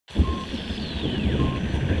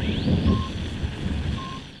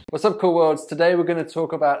What's up, cool worlds? Today we're going to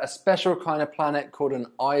talk about a special kind of planet called an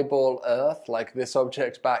eyeball Earth, like this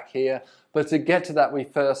object back here. But to get to that, we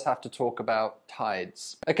first have to talk about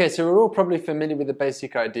tides. Okay, so we're all probably familiar with the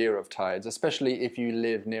basic idea of tides, especially if you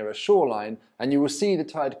live near a shoreline, and you will see the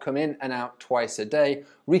tide come in and out twice a day,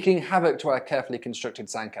 wreaking havoc to our carefully constructed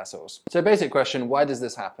sandcastles. So basic question, why does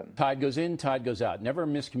this happen? Tide goes in, tide goes out. Never a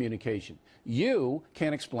miscommunication. You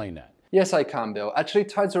can't explain that. Yes, I can, Bill. Actually,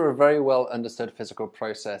 tides are a very well understood physical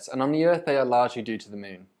process, and on the Earth they are largely due to the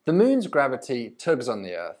Moon. The Moon's gravity tugs on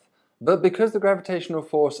the Earth, but because the gravitational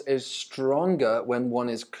force is stronger when one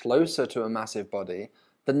is closer to a massive body,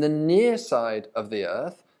 then the near side of the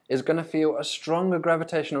Earth is going to feel a stronger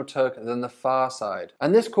gravitational tug than the far side.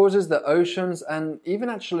 And this causes the oceans and even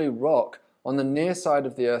actually rock on the near side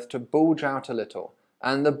of the Earth to bulge out a little,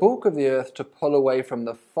 and the bulk of the Earth to pull away from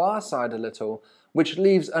the far side a little, which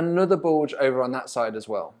leaves another bulge over on that side as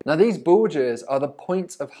well. Now these bulges are the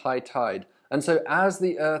points of high tide, and so as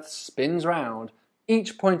the Earth spins round,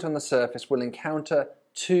 each point on the surface will encounter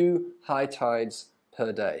 2 high tides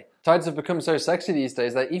per day. Tides have become so sexy these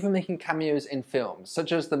days, they're even making cameos in films,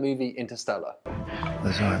 such as the movie Interstellar.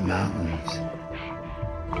 Those aren't mountains.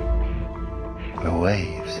 They're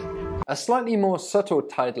waves. A slightly more subtle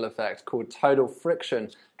tidal effect called tidal friction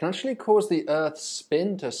can actually cause the Earth's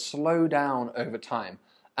spin to slow down over time.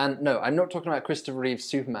 And no, I'm not talking about Christopher Reeve's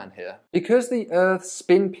Superman here. Because the Earth's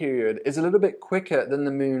spin period is a little bit quicker than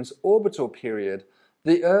the Moon's orbital period,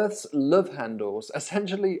 the Earth's love handles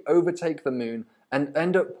essentially overtake the Moon and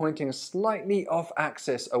end up pointing slightly off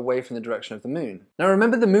axis away from the direction of the Moon. Now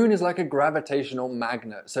remember, the Moon is like a gravitational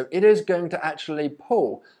magnet, so it is going to actually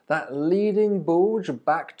pull that leading bulge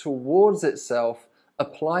back towards itself,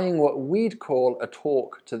 applying what we'd call a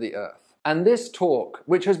torque to the Earth. And this torque,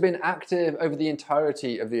 which has been active over the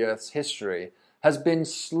entirety of the Earth's history, has been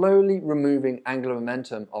slowly removing angular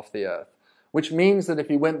momentum off the Earth, which means that if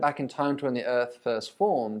you went back in time to when the Earth first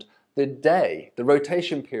formed, the day, the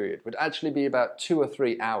rotation period, would actually be about 2 or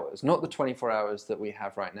 3 hours, not the 24 hours that we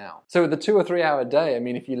have right now. So with a 2 or 3 hour day, I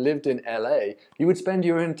mean, if you lived in LA, you would spend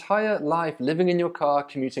your entire life living in your car,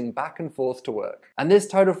 commuting back and forth to work. And this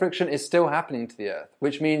tidal friction is still happening to the Earth,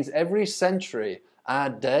 which means every century, our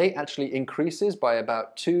day actually increases by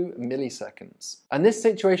about 2 milliseconds. And this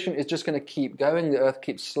situation is just going to keep going. The Earth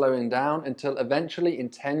keeps slowing down until eventually, in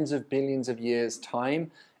tens of billions of years' time,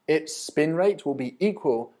 its spin rate will be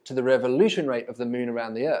equal to the revolution rate of the Moon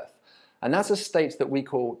around the Earth. And that's a state that we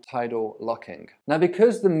call tidal locking. Now,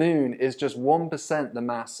 because the Moon is just 1% the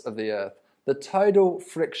mass of the Earth, the tidal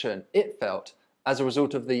friction it felt as a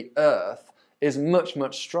result of the Earth is much,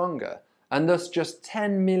 much stronger. And thus, just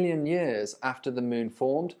 10 million years after the Moon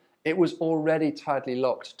formed, it was already tidally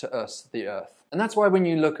locked to us, the Earth. And that's why when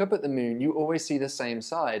you look up at the Moon, you always see the same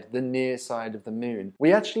side, the near side of the Moon.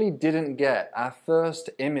 We actually didn't get our first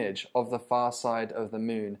image of the far side of the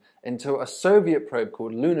Moon until a Soviet probe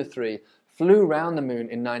called Luna 3 flew around the Moon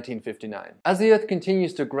in 1959. As the Earth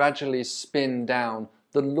continues to gradually spin down,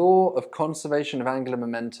 the law of conservation of angular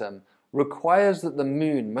momentum requires that the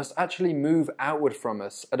Moon must actually move outward from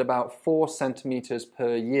us at about 4 centimeters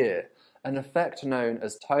per year, an effect known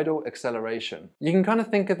as tidal acceleration. You can kind of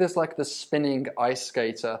think of this like the spinning ice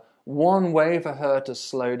skater. One way for her to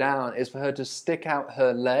slow down is for her to stick out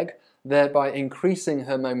her leg, thereby increasing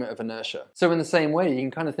her moment of inertia. So in the same way, you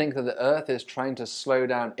can kind of think that the Earth is trying to slow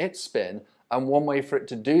down its spin, and one way for it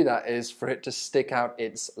to do that is for it to stick out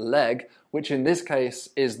its leg, which in this case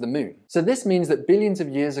is the Moon. So this means that billions of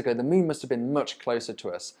years ago, the Moon must have been much closer to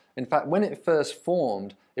us. In fact, when it first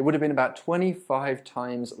formed, it would have been about 25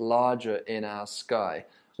 times larger in our sky,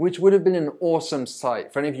 which would have been an awesome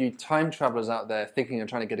sight for any of you time travelers out there thinking of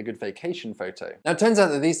trying to get a good vacation photo. Now, it turns out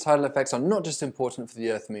that these tidal effects are not just important for the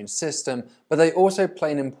Earth-Moon system, but they also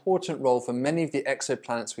play an important role for many of the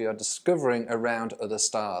exoplanets we are discovering around other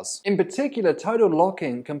stars. In particular, tidal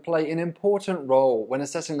locking can play an important role when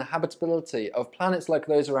assessing the habitability of planets like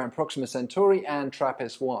those around Proxima Centauri and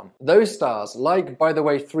TRAPPIST-1. Those stars, like, by the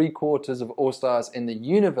way, 3/4 of all stars in the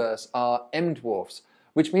universe, are M-dwarfs,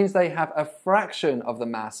 which means they have a fraction of the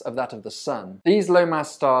mass of that of the Sun. These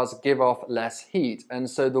low-mass stars give off less heat, and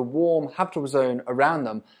so the warm habitable zone around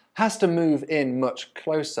them has to move in much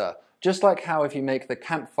closer. Just like how if you make the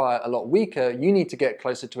campfire a lot weaker, you need to get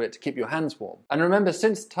closer to it to keep your hands warm. And remember,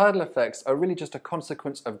 since tidal effects are really just a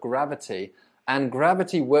consequence of gravity, and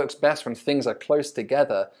gravity works best when things are close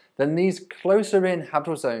together, then these closer in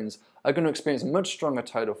habitable zones are going to experience much stronger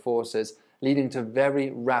tidal forces, leading to very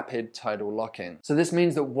rapid tidal locking. So this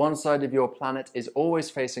means that one side of your planet is always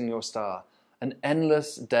facing your star, an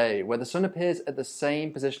endless day where the sun appears at the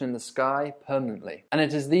same position in the sky permanently. And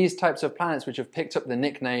it is these types of planets which have picked up the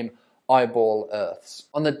nickname eyeball Earths.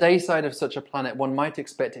 On the day side of such a planet, one might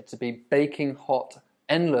expect it to be baking hot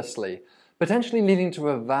endlessly, potentially leading to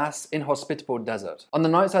a vast, inhospitable desert. On the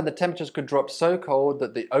night side, the temperatures could drop so cold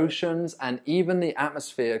that the oceans and even the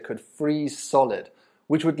atmosphere could freeze solid,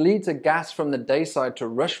 which would lead to gas from the day side to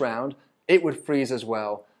rush round, it would freeze as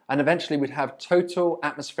well, and eventually we'd have total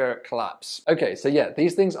atmospheric collapse. Okay, so yeah,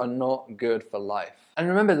 these things are not good for life. And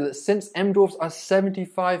remember that since M-dwarfs are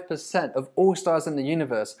 75% of all stars in the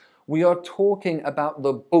universe, we are talking about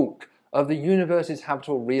the bulk of the universe's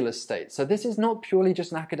habitable real estate. So this is not purely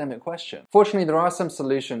just an academic question. Fortunately, there are some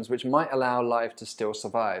solutions which might allow life to still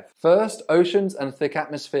survive. First, oceans and a thick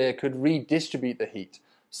atmosphere could redistribute the heat,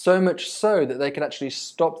 so much so that they could actually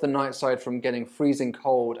stop the night side from getting freezing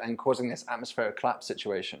cold and causing this atmospheric collapse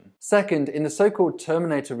situation. Second, in the so-called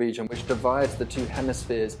terminator region, which divides the two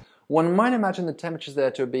hemispheres, one might imagine the temperatures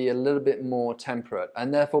there to be a little bit more temperate,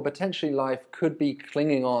 and therefore potentially life could be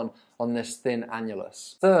clinging on this thin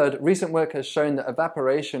annulus. Third, recent work has shown that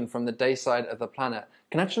evaporation from the day side of the planet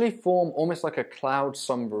can actually form almost like a cloud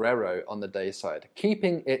sombrero on the day side,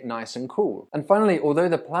 keeping it nice and cool. And finally, although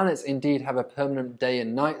the planets indeed have a permanent day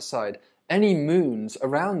and night side, any moons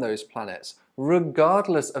around those planets,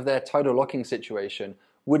 regardless of their tidal locking situation,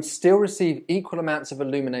 would still receive equal amounts of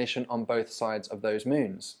illumination on both sides of those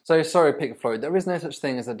moons. So sorry, Pink Floyd, there is no such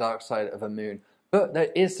thing as the dark side of a moon, but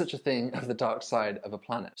there is such a thing as the dark side of a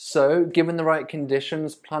planet. So, given the right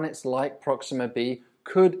conditions, planets like Proxima b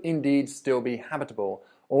could indeed still be habitable,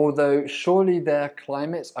 although surely their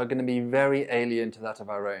climates are going to be very alien to that of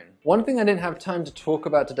our own. One thing I didn't have time to talk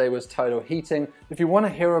about today was tidal heating. If you want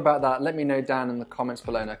to hear about that, let me know down in the comments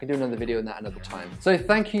below and I can do another video on that another time. So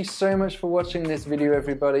thank you so much for watching this video,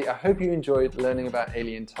 everybody. I hope you enjoyed learning about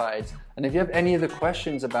alien tides. And if you have any other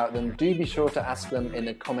questions about them, do be sure to ask them in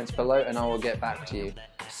the comments below and I will get back to you.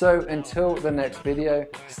 So until the next video,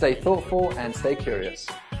 stay thoughtful and stay curious.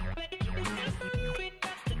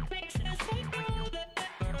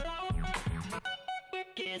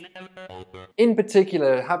 In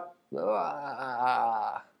particular,